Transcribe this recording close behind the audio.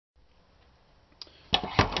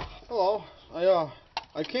Hello.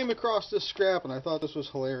 I came across this scrap and I thought this was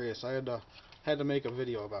hilarious. I had to make a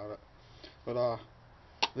video about it. But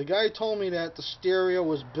the guy told me that the stereo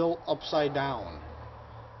was built upside down,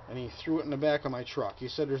 and he threw it in the back of my truck. He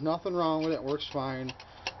said there's nothing wrong with it. Works fine.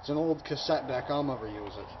 It's an old cassette deck. I'll never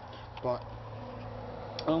use it. But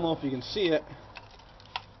I don't know if you can see it,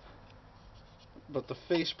 but the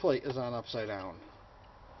faceplate is on upside down.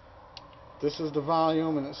 This is the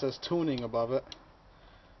volume, and it says tuning above it.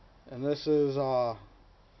 And this is the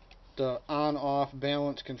on-off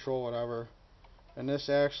balance control, whatever. And this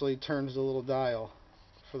actually turns the little dial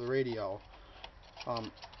for the radio.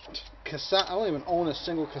 Cassette. I don't even own a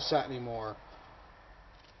single cassette anymore.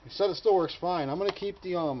 He said it still works fine. I'm gonna keep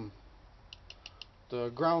the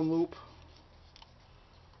ground loop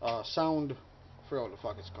sound. I forgot what the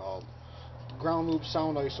fuck it's called. Ground loop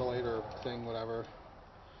sound isolator thing, whatever.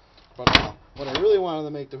 But what I really wanted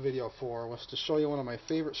to make the video for was to show you one of my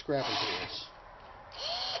favorite scrapping tools.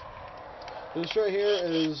 This right here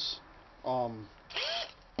is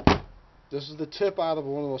this is the tip out of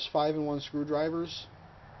one of those 5-in-1 screwdrivers.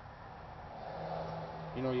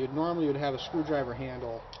 You know, normally you'd have a screwdriver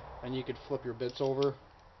handle and you could flip your bits over,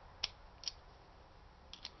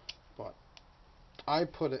 but I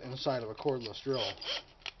put it inside of a cordless drill,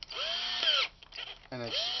 and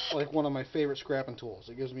it's like one of my favorite scrapping tools.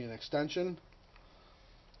 It gives me an extension.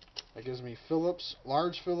 It gives me Phillips,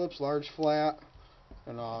 large flat,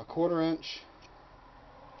 and a 1/4 inch.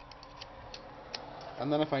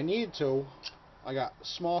 And then if I need to, I got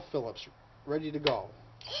small Phillips ready to go.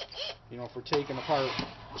 You know, for taking apart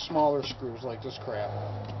smaller screws like this crap.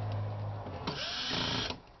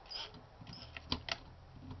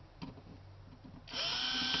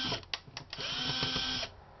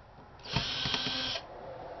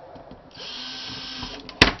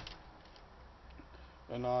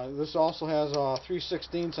 And this also has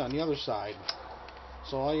 3/16 on the other side.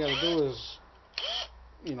 So all you gotta do is,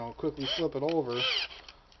 you know, quickly flip it over,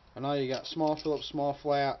 and now you got small Phillips, small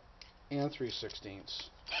flat, and 3/16.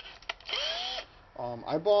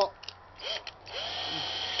 I bought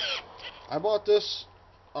this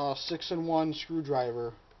 6-in-1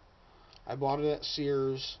 screwdriver. I bought it at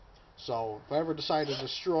Sears. So if I ever decide to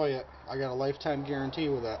destroy it, I got a lifetime guarantee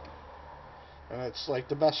with it. And it's like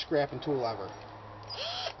the best scrapping tool ever.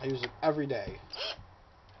 I use it every day,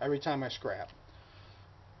 every time I scrap.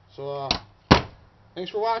 So thanks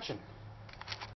for watching.